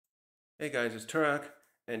Hey guys, it's Turok,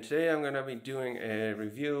 and today I'm going to be doing a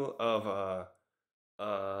review of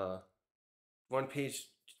One Piece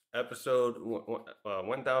episode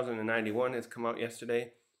 1091. It's come out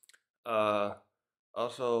yesterday. Uh,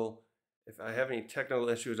 Also, if I have any technical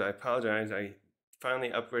issues, I apologize. I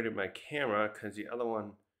finally upgraded my camera because the other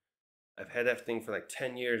one, I've had that thing for like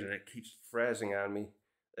 10 years and it keeps frazzing on me.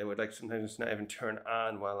 It would like sometimes it's not even turn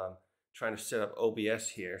on while I'm trying to set up OBS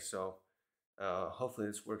here. So hopefully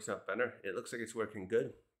this works out better. It looks like it's working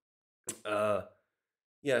good. Uh,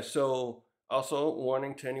 yeah, so also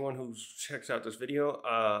warning to anyone who checks out this video,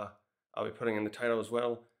 I'll be putting in the title as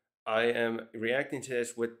well. I am reacting to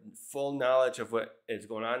this with full knowledge of what is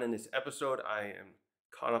going on in this episode. I am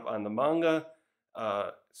caught up on the manga,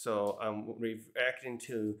 so I'm reacting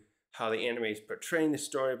to how the anime is portraying the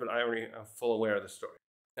story, but I already am full aware of the story.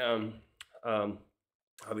 Um, um,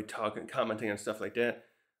 I'll be commenting on stuff like that.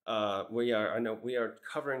 I know we are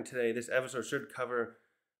covering today. This episode should cover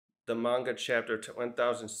the manga chapter to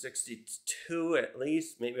 1062 at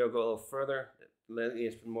least. Maybe I'll go a little further. Lately,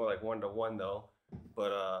 it's been more like 1-to-1 though.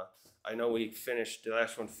 But I know we finished the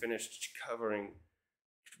last one finished covering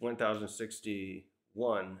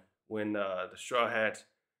 1061 when the Straw Hats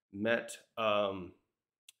met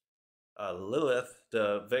Lilith,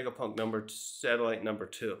 the Vegapunk satellite number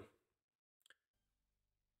 2.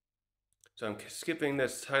 So I'm skipping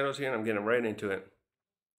this titles here and I'm getting right into it.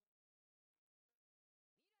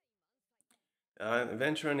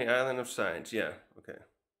 Adventure on the Island of Science. Yeah, okay.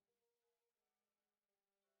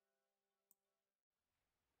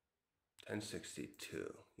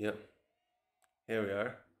 1062. Yep. Here we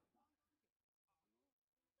are.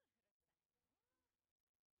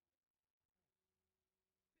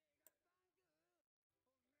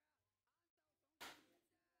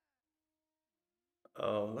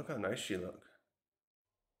 Oh, look how nice she look.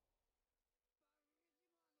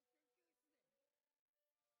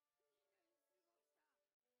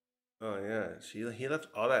 Oh yeah, he left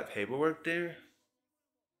all that paperwork there.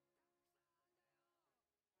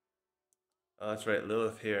 Oh, that's right.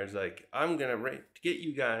 Lilith here is like, I'm gonna get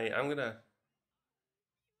you guy. I'm gonna.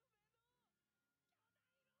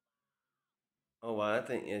 Oh wow, that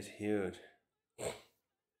thing is huge.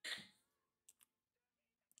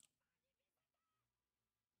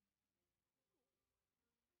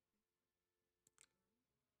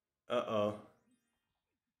 Uh oh.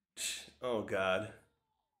 Oh god.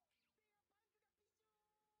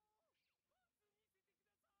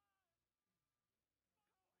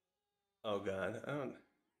 Oh god. I don't.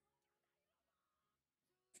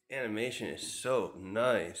 Animation is so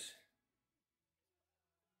nice.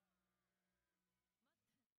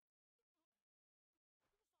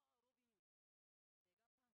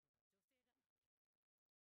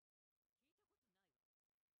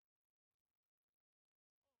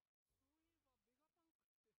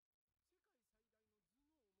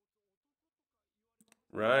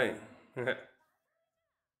 Right.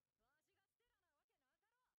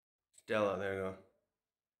 Stella. There you go.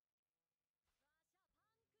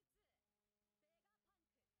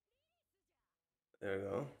 There you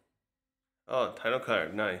go. Oh, title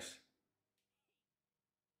card. Nice.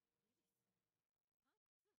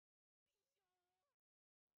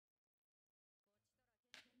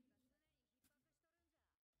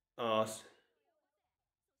 Oh,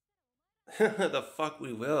 the fuck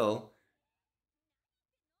we will.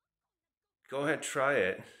 Go ahead, try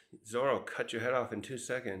it. Zoro, cut your head off in 2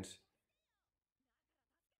 seconds.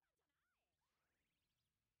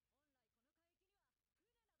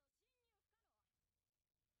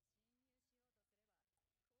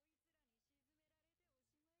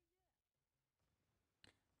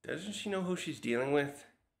 Doesn't she know who she's dealing with?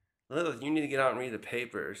 Lilith, you need to get out and read the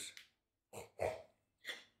papers.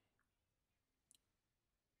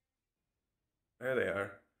 There they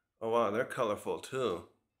are. Oh wow, they're colorful too.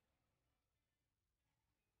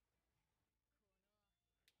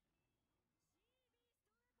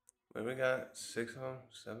 What we got? 6 of them?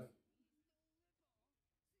 7?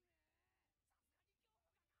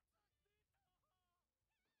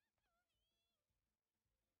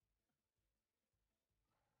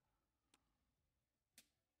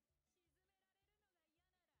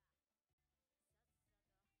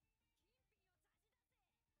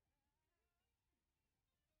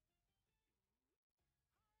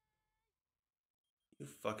 You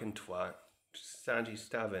fucking twat. Sanji,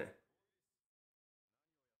 stop it.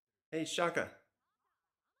 Hey, Shaka.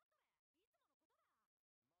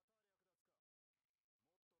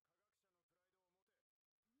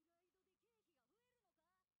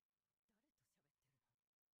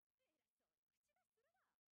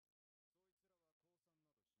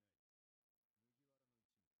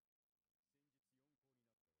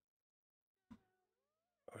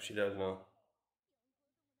 she does know.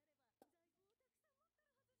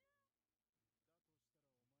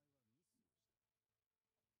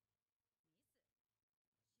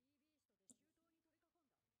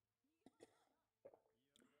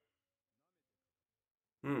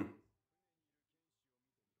 Hmm.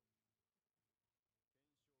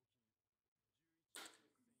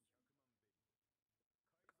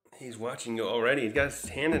 He's watching you already. He's got his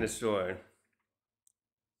hand in his sword.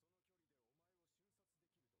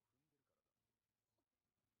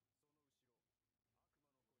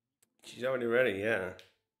 She's already ready, yeah.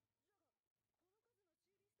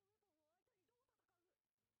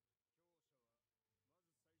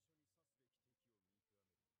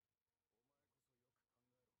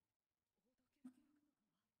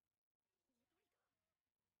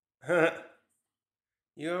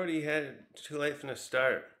 You already had it too late from the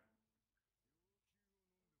start.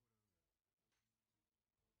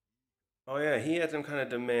 Oh yeah, he had some kind of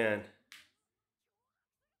demand.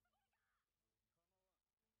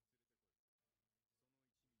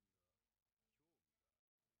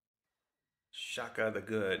 Shaka the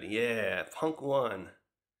Good. Yeah, Punk won.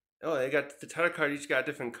 Oh, they got the title card each got a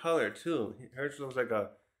different color too. Hers looks like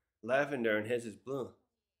a lavender and his is blue.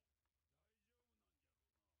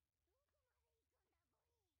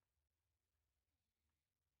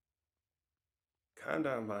 Calm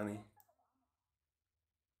down, Bonnie.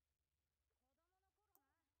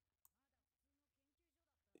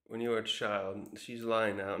 When you were a child, she's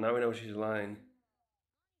lying now. Now we know she's lying.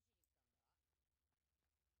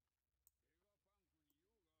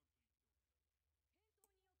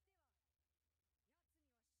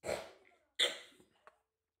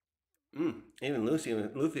 Even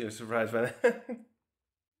Luffy was surprised by that.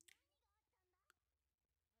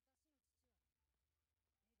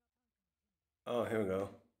 Oh, here we go.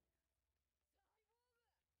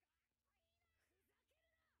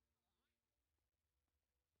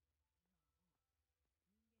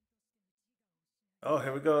 Oh,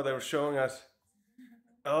 here we go. They were showing us.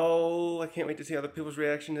 Oh, I can't wait to see other people's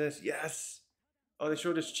reaction to this. Yes. Oh, they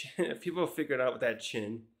showed his chin. People figured out with that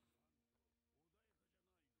chin.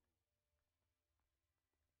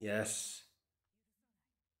 Yes.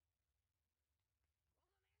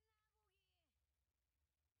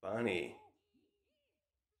 Bonnie.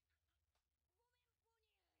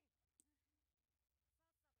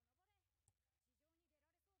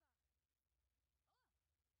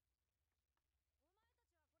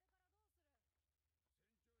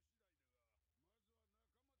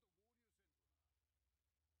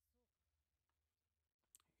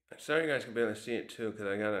 I'm sorry you guys can barely see it too, because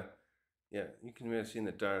I gotta. Yeah, you can barely see in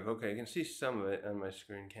the dark. Okay, you can see some of it on my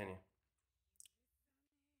screen, can you?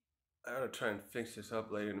 I gotta try and fix this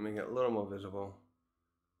up later to make it a little more visible.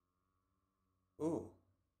 Ooh.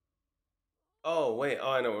 Oh, wait.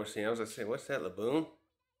 Oh, I know what we're seeing. I was gonna say, what's that, Laboon?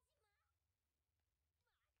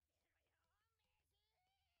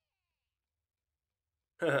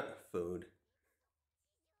 Food.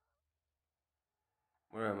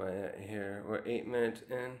 Where am I at here? We're 8 minutes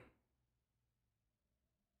in.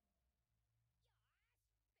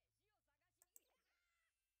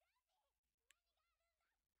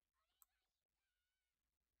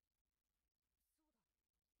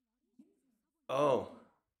 Oh.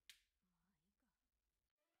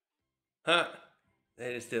 Huh.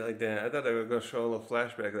 They just did like that. I thought they were gonna show a little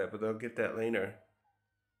flashback of that, but they'll get that later.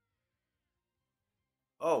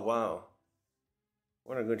 Oh, wow.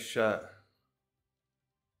 What a good shot.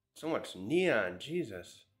 So much neon.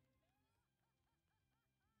 Jesus.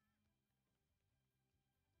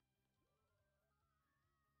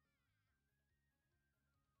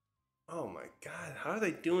 Oh my god. How are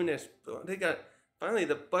they doing this? They got finally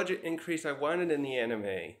the budget increase I wanted in the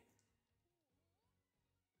anime.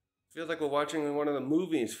 Feels like we're watching one of the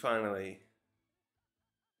movies finally.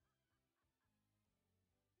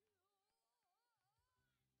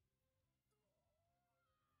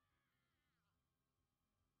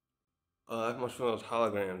 Oh, that must be one of those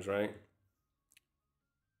holograms, right?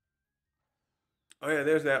 Oh yeah,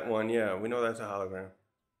 there's that one. Yeah, we know that's a hologram.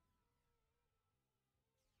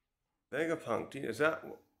 Vegapunk, is that?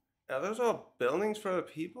 Are those all buildings for other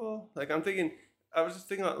people? Like I'm thinking, I was just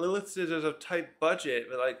thinking about Lilith Scissors a tight budget,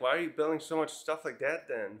 but like, why are you building so much stuff like that?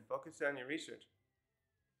 Then focus on your research.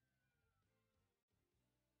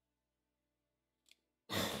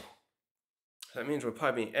 That means we're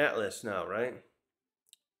probably being Atlas now, right?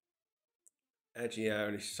 Actually, I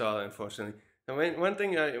already saw that, unfortunately. And one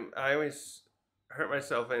thing I always hurt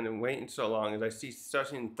myself in and waiting so long is I start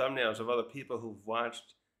seeing thumbnails of other people who've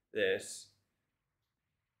watched this.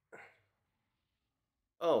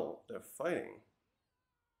 Oh, they're fighting.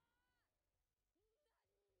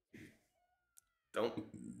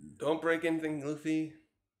 Don't break anything, Luffy.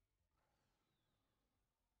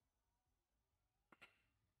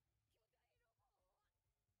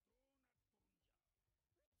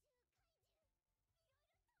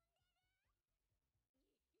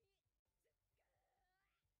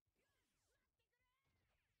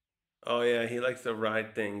 Oh yeah, he likes to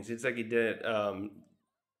ride things. It's like he did um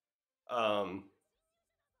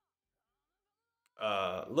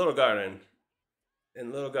Little Garden.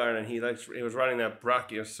 In Little Garden, he was riding that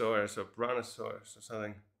Brachiosaurus or Brontosaurus or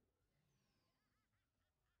something.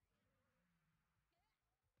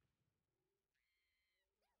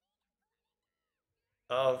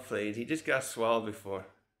 Oh please, he just got swallowed before.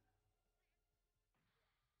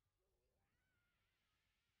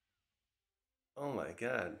 Oh my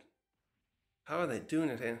god. How are they doing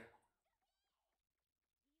it here?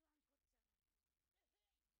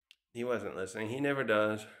 He wasn't listening. He never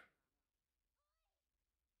does.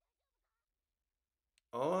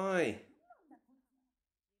 Oi.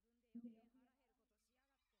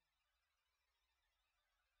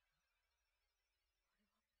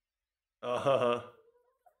 Uh,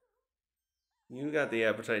 you got the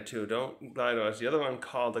appetite too. Don't lie to us. The other one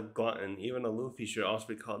called a glutton. Even a Luffy should also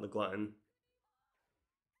be called a glutton.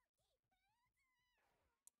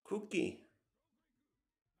 Cookie.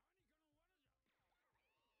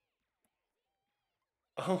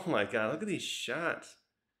 Oh my god, look at these shots.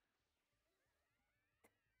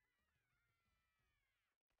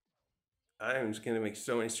 I'm just gonna make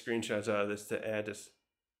so many screenshots out of this to add this.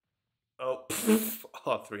 Oh,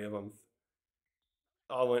 all three of them.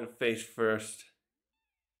 All went face first.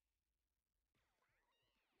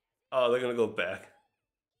 Oh, they're gonna go back.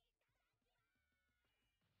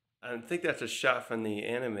 I think that's a shot from the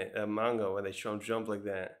anime manga where they show him jump like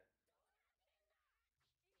that.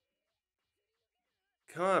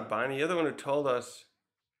 Come on, Bonnie, you're the one who told us.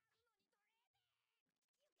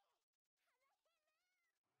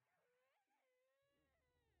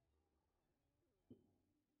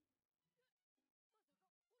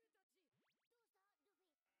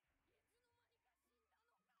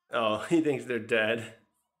 Oh, he thinks they're dead.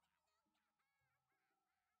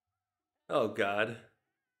 Oh God.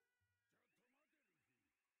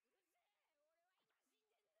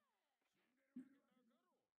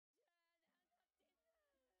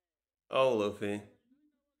 Oh, Luffy.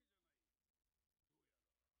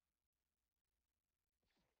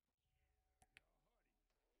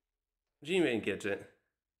 G-Man gets it.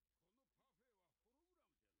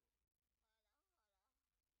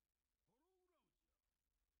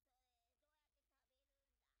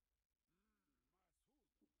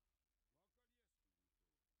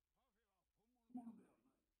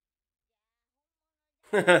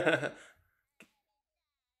 It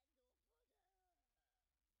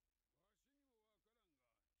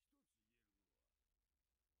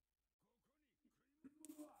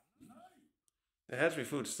has to be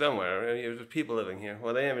food somewhere. I mean, there's people living here.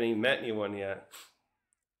 Well, they haven't even met anyone yet.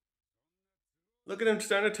 Look at him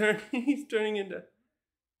starting to turn. He's turning into.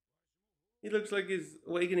 He looks like he's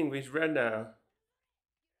awakening, but he's red now.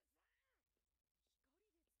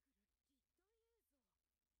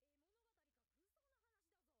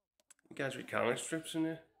 You guys read comic strips in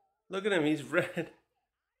there? Look at him. He's red.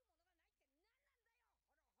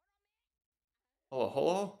 Oh,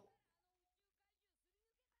 hello?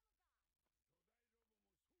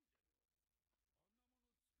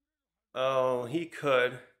 Oh, he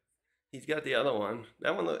could. He's got the other one.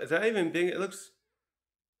 That one is that even big? It looks.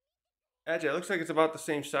 Actually, it looks like it's about the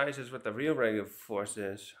same size as what the real Rega Force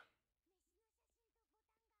is.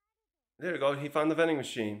 There we go. He found the vending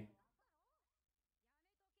machine.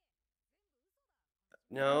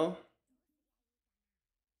 No.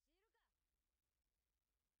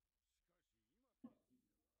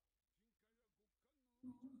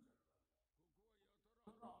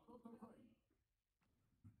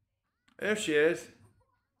 There she is.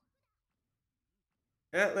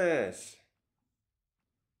 Atlas.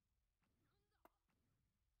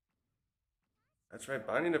 That's right.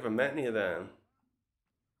 Bonnie never met any of them.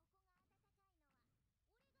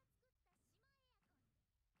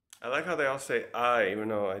 I like how they all say I, even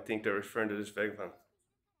though I think they're referring to this Vegapunk.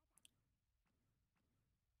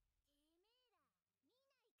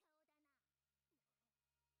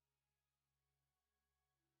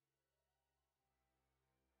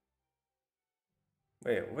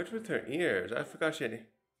 Wait, what's with her ears? I forgot she had.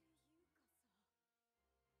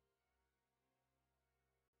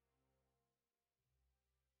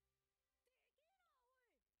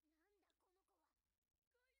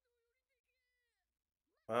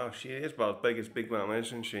 Wow, she is about as big as Big Mom,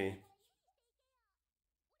 isn't she?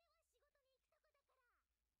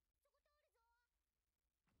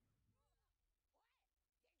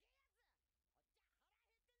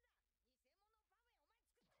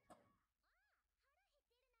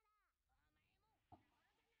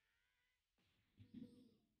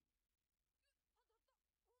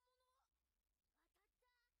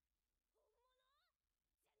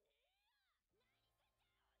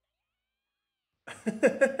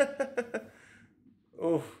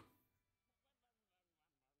 Oof.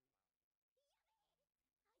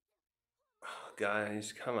 Oh,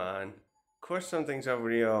 guys, come on. Of course some things are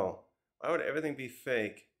real. Why would everything be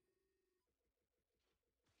fake?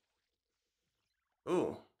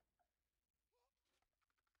 Ooh,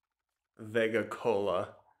 Vega Cola.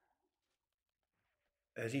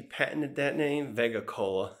 Has he patented that name? Vega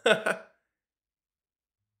Cola.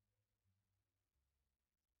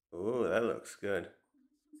 Ooh, that looks good.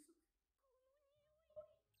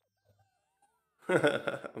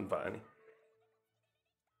 Bonnie.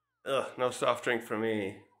 Ugh, no soft drink for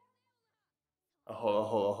me. A hola,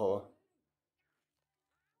 hola, hola.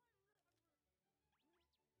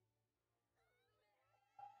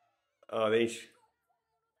 Oh, they.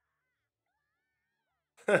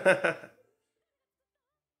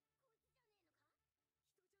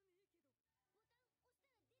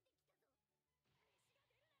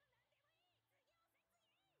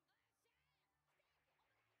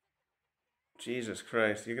 Jesus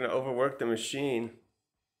Christ, you're gonna overwork the machine.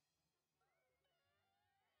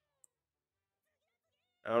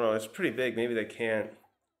 I don't know, it's pretty big. Maybe they can't.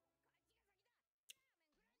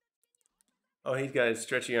 Oh, he's got his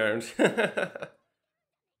stretchy arms.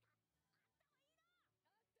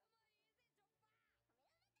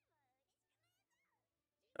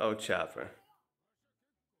 Oh, Chopper.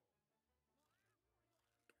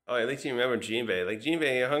 Oh, at least you remember Jinbei. Like,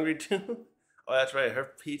 Jinbei, you hungry too? Oh, that's right.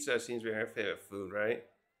 Her pizza seems to be her favorite food, right?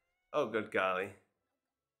 Oh, good golly.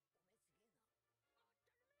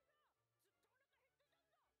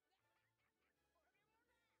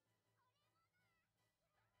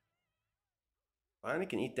 Bonnie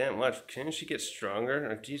can eat that much. Can she get stronger?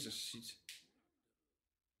 Or Jesus, is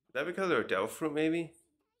that because of her devil fruit, maybe?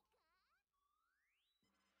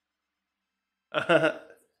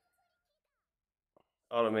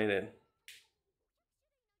 Automated.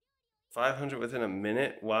 500 within a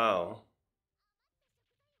minute? Wow.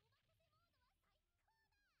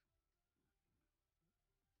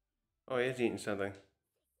 Oh, he is eating something.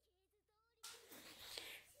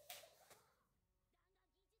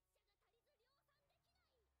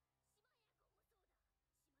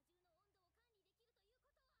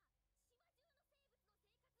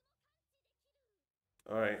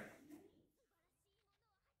 All right.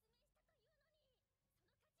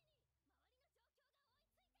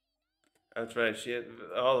 That's right. She had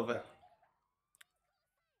all of it.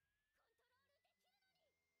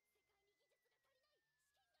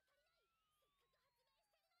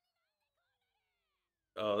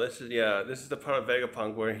 Oh, this is yeah. This is the part of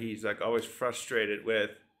Vegapunk where he's like always frustrated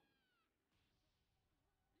with.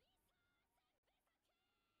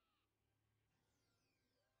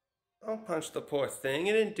 Don't punch the poor thing.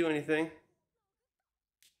 It didn't do anything.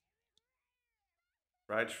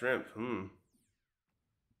 Fried shrimp. Hmm.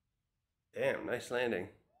 Damn. Nice landing.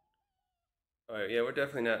 All right. Yeah, we're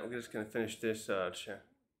definitely not. We're just gonna finish this. Oh,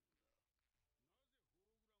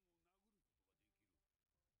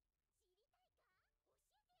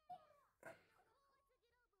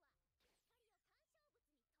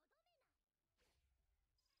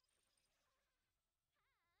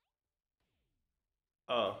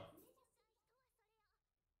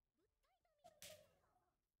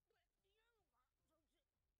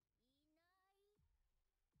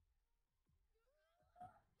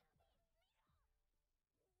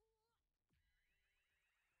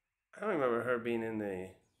 I don't remember her being in the.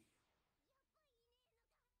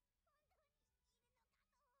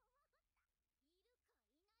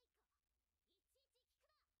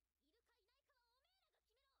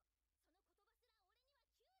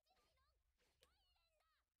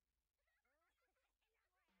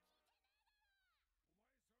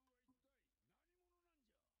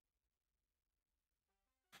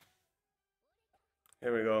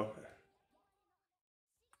 Here we go.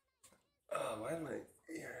 Oh, why am I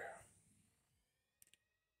here?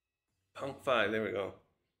 Punk 5. There we go.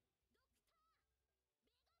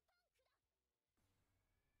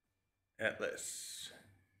 Atlas.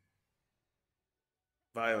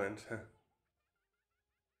 Violent.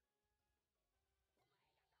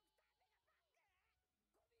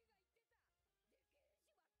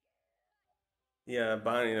 Yeah,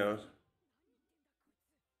 Bonnie knows.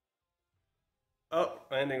 Oh,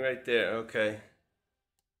 landing right there. Okay.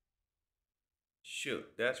 Shoot,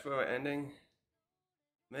 that's where we're ending?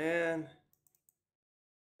 Man,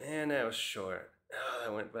 man, that was short. Oh,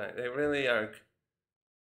 that went back. They really are.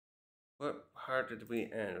 What part did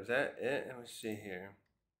we end? Was that it? Let me see here.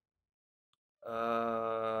 So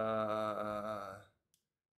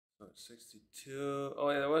 62. Oh,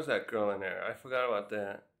 yeah, there was that girl in there. I forgot about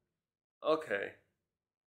that. Okay.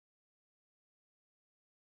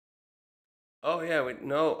 Oh yeah, we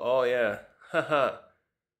no. Oh yeah. Haha.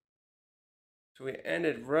 So we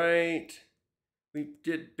ended right. We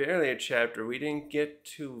did barely a chapter. We didn't get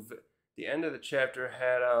to the end of the chapter.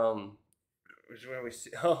 Had which is where we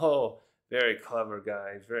see. Oh, very clever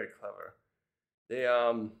guys. Very clever. They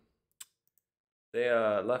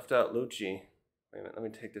left out Lucci. Wait a minute. Let me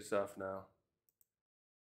take this off now.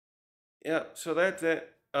 Yeah. So that's it.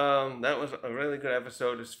 That was a really good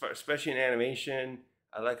episode, especially in animation.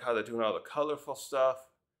 I like how they're doing all the colorful stuff.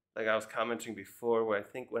 Like I was commenting before, where I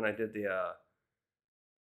think when I did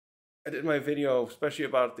my video, especially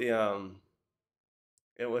about the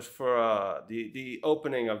it was for the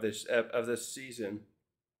opening of this season.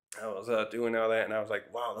 I was doing all that, and I was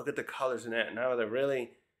like, wow, look at the colors in that. Now they're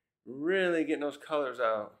really getting those colors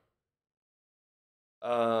out.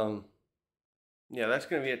 Um, yeah, that's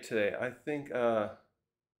gonna be it today. I think I'll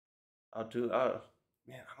do.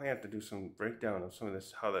 Man, I might have to do some breakdown of some of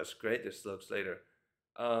this, how that's great this looks later.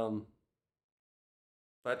 Um,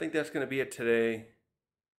 but I think that's gonna be it today.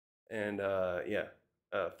 And yeah,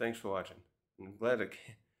 thanks for watching. I'm glad it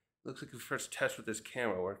looks like the first test with this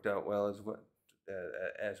camera worked out well as well.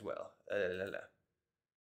 As well.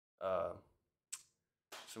 Uh,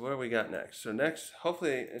 so what do we got next? So next,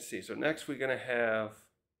 hopefully, let's see. So next we're gonna have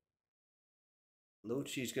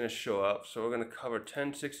Lucci's gonna show up. So we're gonna cover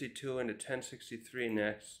 1062 into 1063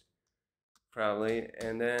 next, probably,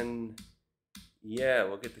 and then yeah,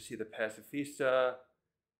 we'll get to see the Pacifista,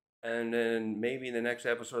 and then maybe the next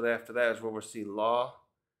episode after that is where we'll see Law.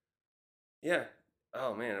 Yeah.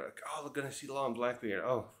 Oh man. Oh, we're gonna see Law and Blackbeard.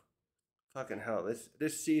 Oh, fucking hell.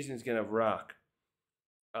 This season's gonna rock.